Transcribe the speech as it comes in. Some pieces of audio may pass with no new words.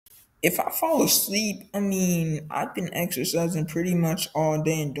If I fall asleep, I mean, I've been exercising pretty much all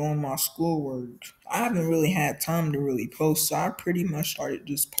day and doing my schoolwork. I haven't really had time to really post, so I pretty much started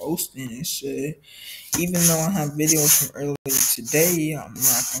just posting and shit. Even though I have videos from earlier today, I'm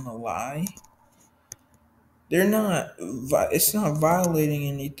not gonna lie. It's not violating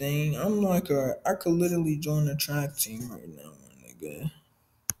anything. I could literally join a track team right now, my nigga.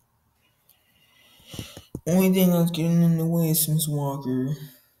 Only thing that's getting in the way is Miss Walker.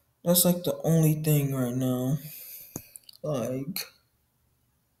 That's like the only thing right now. Like,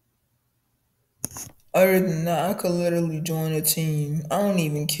 other than that, I could literally join a team. I don't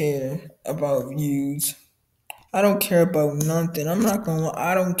even care about views. I don't care about nothing. I'm not gonna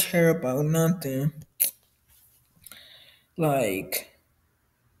lie, I don't care about nothing. Like,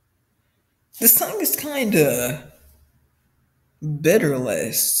 the song is kinda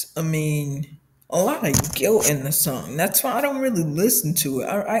bitterless. I mean, a lot of guilt in the song. That's why I don't really listen to it.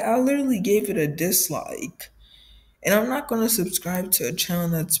 I literally gave it a dislike. And I'm not gonna subscribe to a channel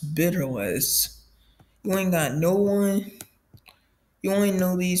that's bitterless. You ain't got no one. You only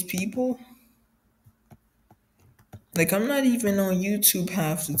know these people. Like, I'm not even on YouTube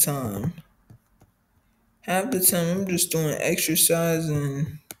half the time. Half the time, I'm just doing exercise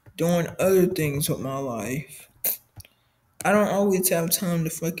and doing other things with my life. I don't always have time to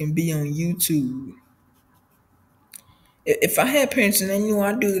fucking be on YouTube. If I had parents and they knew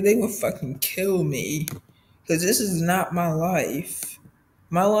I do, they would fucking kill me. Because this is not my life.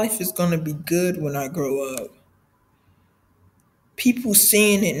 My life is gonna be good when I grow up. People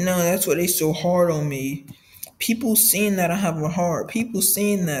seeing it now, that's why they so hard on me. People seeing that I have a heart. People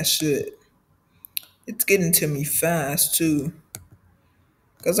seeing that shit. It's getting to me fast too.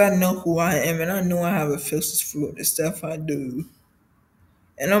 Cause I know who I am and I know I have a filters for the stuff I do.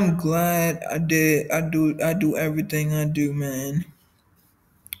 And I'm glad I did. I do everything I do, man.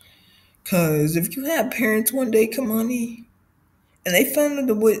 Cause if you have parents one day, come on, and they found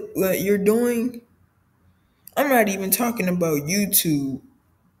out what you're doing, I'm not even talking about YouTube.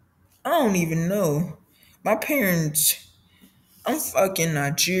 I don't even know. My parents, I'm fucking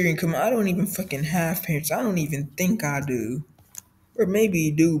Nigerian. Come on, I don't even fucking have parents. I don't even think I do. Or maybe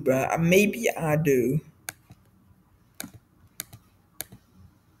you do, but maybe I do.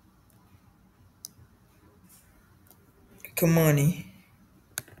 Come on,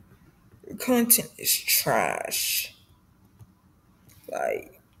 your content is trash.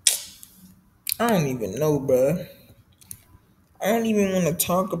 Like, I don't even know, bruh. I don't even want to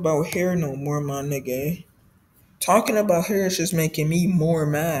talk about hair no more, my nigga. Talking about hair is just making me more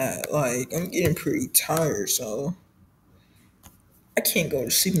mad. Like, I'm getting pretty tired, so I can't go to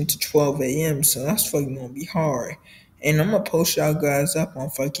sleep until 12 a.m., so that's fucking gonna be hard. And I'm gonna post y'all guys up on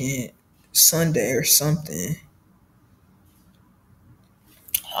fucking Sunday or something.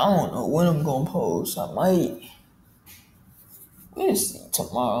 I don't know when I'm gonna post. We'll see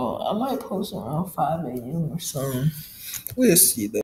tomorrow. I might post around 5 a.m. or something. We'll see though.